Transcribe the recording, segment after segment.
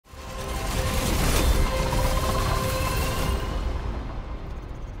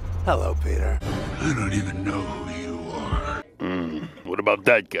Hello, Peter. I don't even know who you are. What about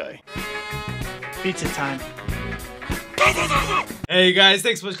that guy? Pizza time. Hey guys,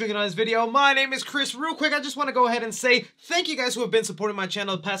 thanks so much for clicking on this video. My name is Chris. Real quick, I just want to go ahead and say thank you guys who have been supporting my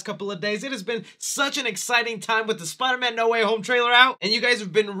channel the past couple of days. It has been such an exciting time with the Spider-Man No Way Home trailer out, and you guys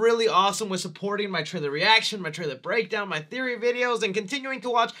have been really awesome with supporting my trailer reaction, my trailer breakdown, my theory videos, and continuing to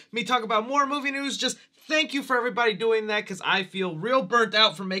watch me talk about more movie news. Just thank you for everybody doing that, because I feel real burnt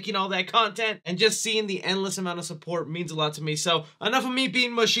out from making all that content, and just seeing the endless amount of support means a lot to me. So enough of me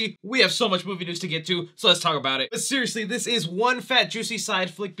being mushy. We have so much movie news to get to, so let's talk about it. But seriously, this is one fat juicy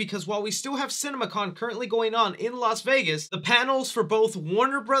side flick, because while we still have CinemaCon currently going on in Las Vegas, the panels for both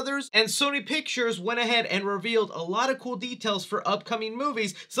Warner Brothers and Sony Pictures went ahead and revealed a lot of cool details for upcoming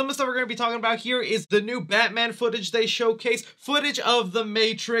movies. Some of the stuff we're going to be talking about here is the new Batman footage they showcased, footage of The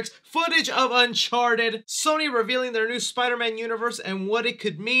Matrix, footage of Uncharted, Sony revealing their new Spider-Man universe and what it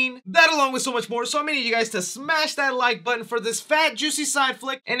could mean. That along with so much more. So I'm going to need you guys to smash that like button for this fat juicy side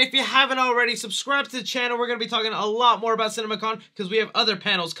flick. And if you haven't already, subscribe to the channel. We're going to be talking a lot more about CinemaCon because we have other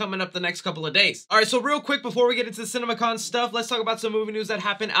panels coming up the next couple of days. Alright, so real quick before we get into the CinemaCon stuff, let's talk about some movie news that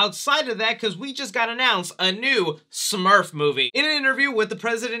happened outside of that, because we just got announced a new Smurf movie. In an interview with the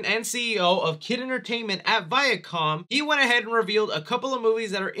president and CEO of Kid Entertainment at Viacom, he went ahead and revealed a couple of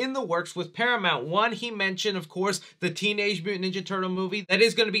movies that are in the works with Paramount. One, he mentioned, of course, the Teenage Mutant Ninja Turtle movie that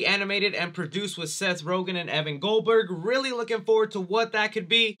is going to be animated and produced with Seth Rogen and Evan Goldberg. Really looking forward to what that could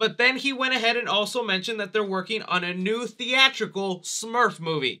be. But then he went ahead and also mentioned that they're working on a new theatrical Smurf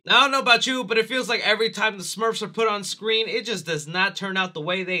movie. Now, I don't know about you, but it feels like every time the Smurfs are put on screen, it just does not turn out the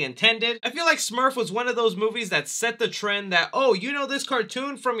way they intended. I feel like Smurf was one of those movies that set the trend that, oh, you know this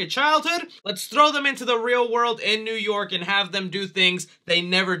cartoon from your childhood? Let's throw them into the real world in New York and have them do things they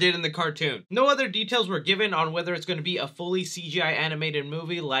never did in the cartoon. No other details were given on whether it's going to be a fully CGI animated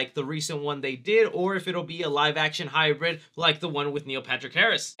movie like the recent one they did, or if it'll be a live action hybrid like the one with Neil Patrick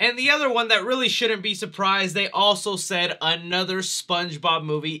Harris. And the other one that really shouldn't be surprised, they also said another SpongeBob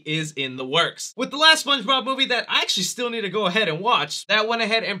movie is in the works. With the last SpongeBob movie that I actually still need to go ahead and watch, that went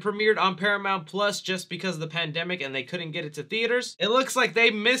ahead and premiered on Paramount Plus just because of the pandemic and they couldn't get it to theaters. It looks like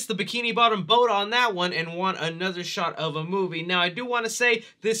they missed the Bikini Bottom boat on that one and want another shot of a movie. Now, I do want to say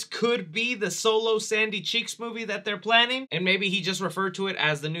this could be the solo Sandy Cheeks movie that they're planning, and maybe he just referred to it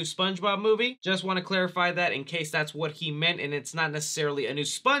as the new SpongeBob movie. Just want to clarify that in case that's what he meant, and it's not necessarily a new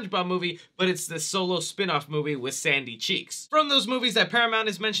SpongeBob movie, but it's the solo spin-off movie with Sandy Cheeks. From those movies that Paramount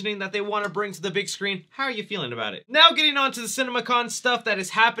is mentioning that they want to bring to the big screen, how are you feeling about it? Now getting on to the CinemaCon stuff that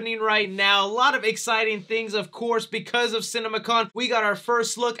is happening right now. A lot of exciting things, of course, because of CinemaCon. We got our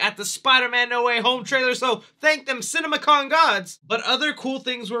first look at the Spider-Man No Way Home trailer, so thank them CinemaCon gods. But other cool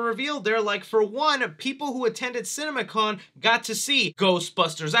things were revealed there, like for one, people who attended CinemaCon got to see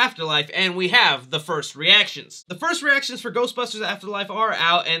Ghostbusters Afterlife, and we have the first reactions. The first reactions for Ghostbusters Afterlife are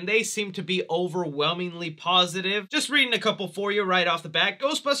out, and they seem to be overwhelmingly positive. Just reading a couple for you right off the bat.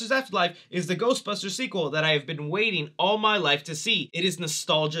 Ghostbusters Afterlife is the Ghostbusters sequel that I have been waiting all my life to see. It is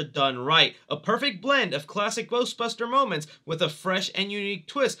nostalgia done right. A perfect blend of classic Ghostbuster moments with a fresh and unique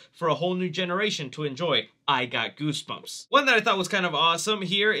twist for a whole new generation to enjoy. I got goosebumps. One that I thought was kind of awesome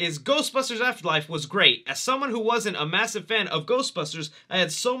here is Ghostbusters Afterlife was great. As someone who wasn't a massive fan of Ghostbusters, I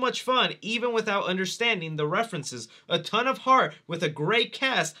had so much fun even without understanding the references. A ton of heart with a great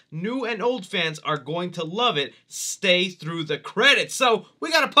cast. New and old fans are going to love it. Stay through the credits. So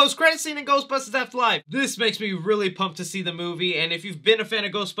we got a post-credit scene in Ghostbusters Afterlife. This makes me really pumped to see the movie, and if you've been a fan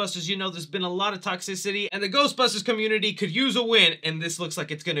of Ghostbusters, you know there's been a lot of toxicity, and the Ghostbusters community could use a win, and this looks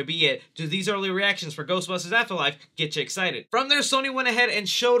like it's gonna be it. Do these early reactions for Ghostbusters Afterlife get you excited? From there, Sony went ahead and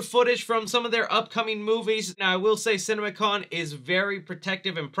showed footage from some of their upcoming movies. Now, I will say CinemaCon is very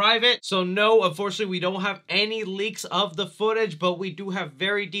protective and private, so no, unfortunately, we don't have any leaks of the footage, but we do have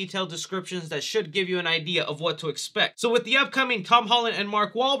very detailed descriptions that should give you an idea of what to expect. So with the upcoming Tom Holland and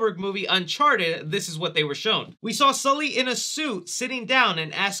Mark Wahlberg movie Uncharted, this is what they were shown. We saw Sully in a suit sitting down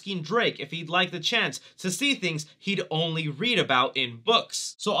and asking Drake if he'd like the chance to see things he'd only read about in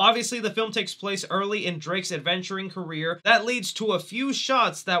books. So obviously the film takes place early in Drake's adventuring career. That leads to a few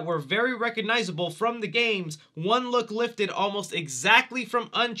shots that were very recognizable from the games. One look lifted almost exactly from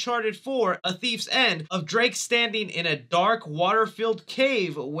Uncharted 4, A Thief's End, of Drake standing in a dark water-filled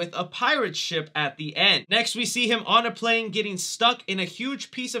cave with a pirate ship at the end. Next, we see him on a plane getting stuck in a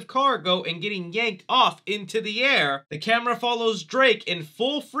huge piece of cargo and getting yanked off into the air. The camera follows Drake in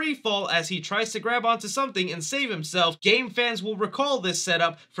full free fall as he tries to grab onto something and save himself. Game fans will recall this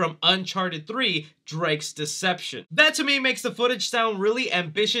setup from Uncharted 3, Drake breaks deception. That to me makes the footage sound really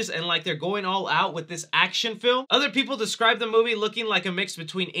ambitious and like they're going all out with this action film. Other people describe the movie looking like a mix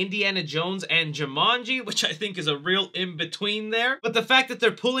between Indiana Jones and Jumanji, which I think is a real in-between there. But the fact that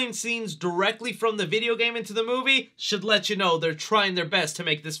they're pulling scenes directly from the video game into the movie should let you know they're trying their best to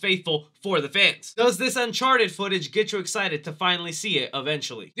make this faithful for the fans. Does this Uncharted footage get you excited to finally see it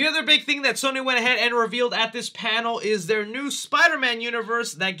eventually? The other big thing that Sony went ahead and revealed at this panel is their new Spider-Man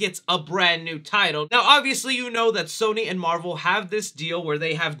universe that gets a brand new title. Now obviously you know that Sony and Marvel have this deal where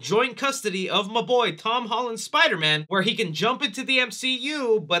they have joint custody of my boy Tom Holland's Spider-Man, where he can jump into the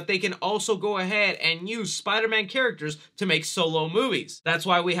MCU, but they can also go ahead and use Spider-Man characters to make solo movies. That's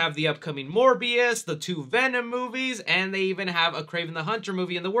why we have the upcoming Morbius, the 2 Venom movies, and they even have a Kraven the Hunter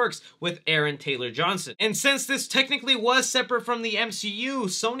movie in the works with Aaron Taylor Johnson. And since this technically was separate from the MCU,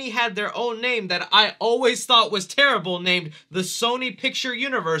 Sony had their own name that I always thought was terrible, named the Sony Picture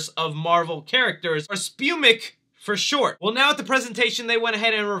Universe of Marvel characters, or SPUMIC for short. Well, now at the presentation, they went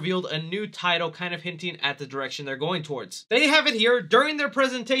ahead and revealed a new title, kind of hinting at the direction they're going towards. They have it here. During their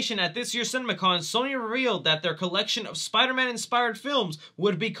presentation at this year's CinemaCon, Sony revealed that their collection of Spider-Man inspired films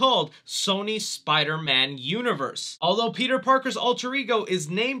would be called Sony Spider-Man Universe. Although Peter Parker's alter ego is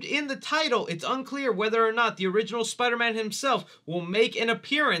named in the title, it's unclear whether or not the original Spider-Man himself will make an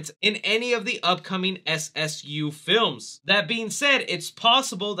appearance in any of the upcoming SSU films. That being said, it's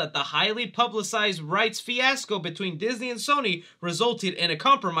possible that the highly publicized rights fiasco between Disney and Sony resulted in a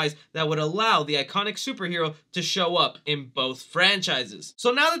compromise that would allow the iconic superhero to show up in both franchises.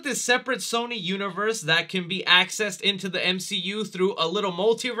 So now that this separate Sony universe that can be accessed into the MCU through a little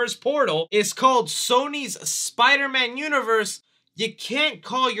multiverse portal is called Sony's Spider-Man universe, you can't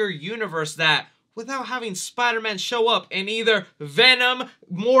call your universe that without having Spider-Man show up in either Venom,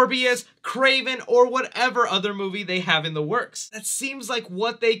 Morbius, Kraven, or whatever other movie they have in the works. That seems like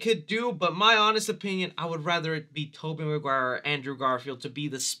what they could do, but my honest opinion, I would rather it be Tobey Maguire or Andrew Garfield to be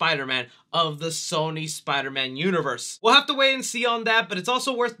the Spider-Man of the Sony Spider-Man universe. We'll have to wait and see on that, but it's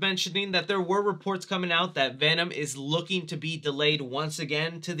also worth mentioning that there were reports coming out that Venom is looking to be delayed once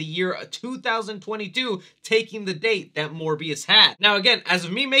again to the year 2022, taking the date that Morbius had. Now again, as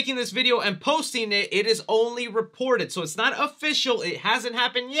of me making this video and posting it, it is only reported, so it's not official, it hasn't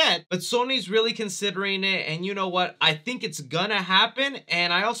happened yet, but Sony's really considering it, and you know what? I think it's gonna happen,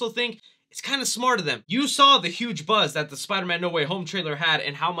 and I also think it's kind of smart of them. You saw the huge buzz that the Spider-Man No Way Home trailer had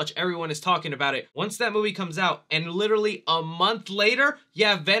and how much everyone is talking about it. Once that movie comes out and literally a month later, you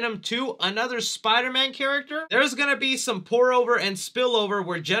have Venom 2, another Spider-Man character, there's gonna be some pour over and spillover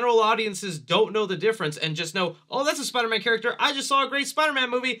where general audiences don't know the difference and just know, oh, that's a Spider-Man character. I just saw a great Spider-Man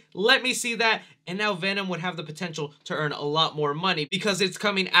movie. Let me see that. And now Venom would have the potential to earn a lot more money because it's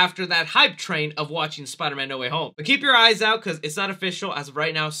coming after that hype train of watching Spider-Man No Way Home. But keep your eyes out because it's not official as of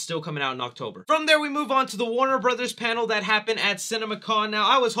right now, still coming out in October. From there, we move on to the Warner Brothers panel that happened at CinemaCon. Now,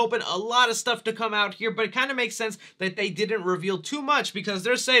 I was hoping a lot of stuff to come out here, but it kind of makes sense that they didn't reveal too much because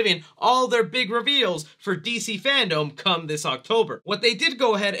they're saving all their big reveals for DC fandom come this October. What they did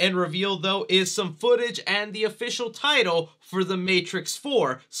go ahead and reveal, though, is some footage and the official title for The Matrix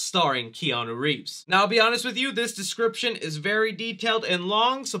 4, starring Keanu Reeves. Now, I'll be honest with you, this description is very detailed and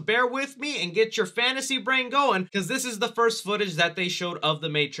long, so bear with me and get your fantasy brain going, because this is the first footage that they showed of The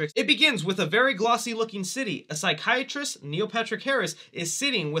Matrix. It begins with a very glossy looking city. A psychiatrist, Neil Patrick Harris, is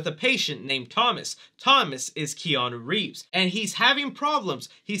sitting with a patient named Thomas. Thomas is Keanu Reeves, and he's having problems.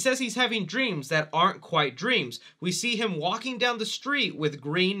 He says he's having dreams that aren't quite dreams. We see him walking down the street with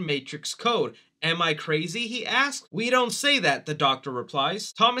green Matrix code. Am I crazy, he asks. We don't say that, the doctor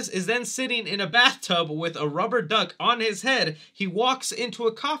replies. Thomas is then sitting in a bathtub with a rubber duck on his head. He walks into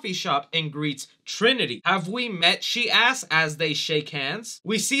a coffee shop and greets Trinity. Have we met, she asks as they shake hands.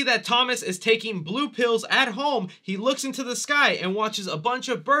 We see that Thomas is taking blue pills at home. He looks into the sky and watches a bunch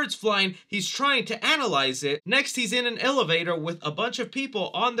of birds flying. He's trying to analyze it. Next, he's in an elevator with a bunch of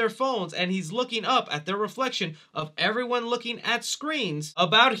people on their phones and he's looking up at their reflection of everyone looking at screens.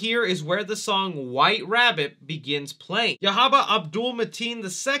 About here is where the song White Rabbit begins playing. Yahaba Abdul-Mateen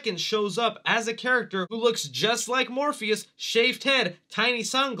II shows up as a character who looks just like Morpheus, shaved head, tiny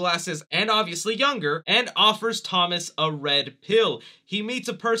sunglasses, and obviously younger, and offers Thomas a red pill. He meets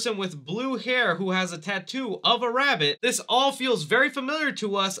a person with blue hair who has a tattoo of a rabbit. This all feels very familiar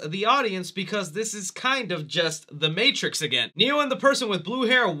to us, the audience, because this is kind of just The Matrix again. Neo and the person with blue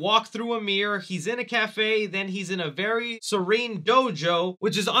hair walk through a mirror. He's in a cafe, then he's in a very serene dojo,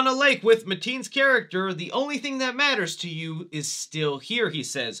 which is on a lake with Mateen's character. The only thing that matters to you is still here, he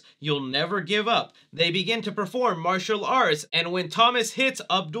says. You'll never give up. They begin to perform martial arts, and when Thomas hits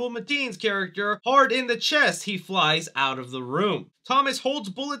Abdul-Mateen's character hard in the chest, he flies out of the room. Thomas holds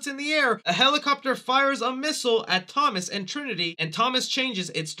bullets in the air. A helicopter fires a missile at Thomas and Trinity, and Thomas changes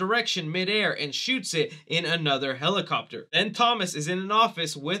its direction midair and shoots it in another helicopter. Then Thomas is in an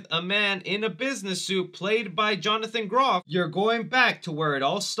office with a man in a business suit played by Jonathan Groff. "You're going back to where it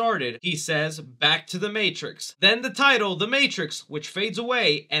all started," he says, "back to the Matrix." Then the title, The Matrix, which fades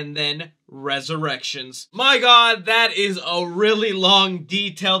away, and then Resurrections. My god, that is a really long,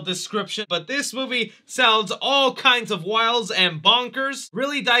 detailed description, but this movie sounds all kinds of wilds and bonkers,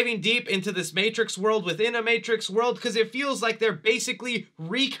 really diving deep into this Matrix world within a Matrix world, because it feels like they're basically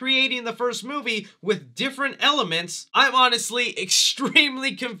recreating the first movie with different elements. I'm honestly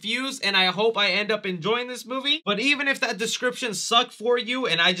extremely confused, and I hope I end up enjoying this movie, but even if that description sucked for you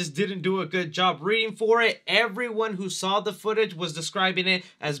and I just didn't do a good job reading for it, everyone who saw the footage was describing it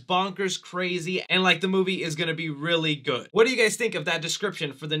as bonkers, crazy, and like the movie is gonna be really good. What do you guys think of that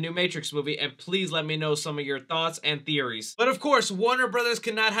description for the new Matrix movie? And please let me know some of your thoughts and theories. But of course, Warner Brothers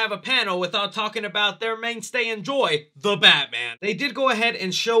cannot have a panel without talking about their mainstay and joy, the Batman. They did go ahead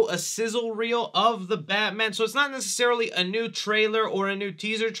and show a sizzle reel of the Batman, so it's not necessarily a new trailer or a new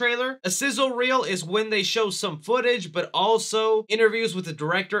teaser trailer. A sizzle reel is when they show some footage, but also interviews with the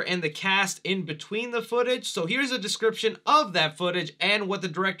director and the cast in between the footage. So here's a description of that footage and what the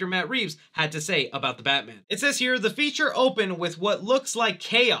director Matt Reeves had to say about the Batman. It says here, the feature opened with what looks like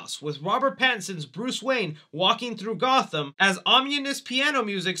chaos, with Robert Pattinson's Bruce Wayne walking through Gotham as ominous piano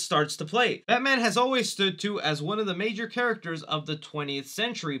music starts to play. Batman has always stood to as one of the major characters of the 20th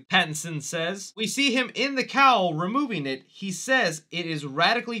century, Pattinson says. We see him in the cowl removing it. He says it is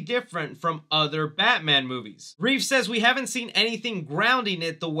radically different from other Batman movies. Reeves says we haven't seen anything grounding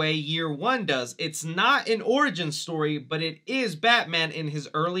it the way Year One does. It's not an origin story, but it is Batman in his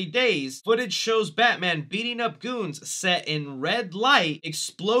early days. Footage shows Batman beating up goons set in red light,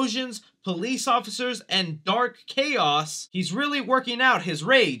 explosions, police officers, and dark chaos. He's really working out his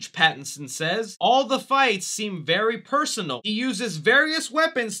rage, Pattinson says. All the fights seem very personal. He uses various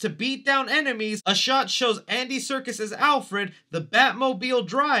weapons to beat down enemies. A shot shows Andy Serkis as Alfred. The Batmobile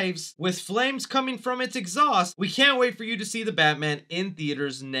drives, with flames coming from its exhaust. We can't wait for you to see the Batman in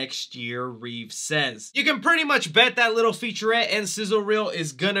theaters next year, Reeves says. You can pretty much bet that little featurette and sizzle reel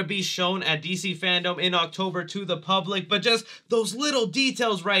is gonna be shown at DC Fandom in October to the public, but just those little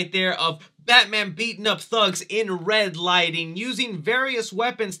details right there of Batman beating up thugs in red lighting, using various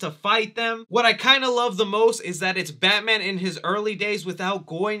weapons to fight them. What I kind of love the most is that it's Batman in his early days without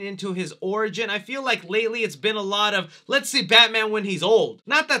going into his origin. I feel like lately it's been a lot of, let's see Batman when he's old.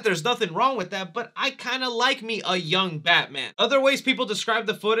 Not that there's nothing wrong with that, but I kind of like me a young Batman. Other ways people describe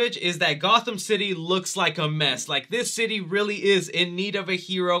the footage is that Gotham City looks like a mess. Like this city really is in need of a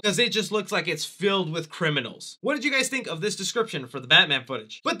hero because it just looks like it's filled with criminals. What did you guys think of this description for the Batman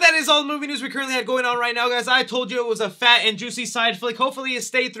footage? But that is all the movie news we currently have going on right now, guys. I told you it was a fat and juicy side flick. Hopefully you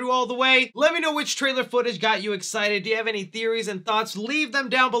stayed through all the way. Let me know which trailer footage got you excited. Do you have any theories and thoughts? Leave them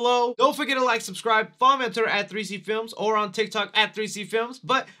down below. Don't forget to like, subscribe, follow me on Twitter at 3C Films or on TikTok at 3C Films.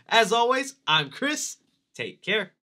 But as always, I'm Chris. Take care.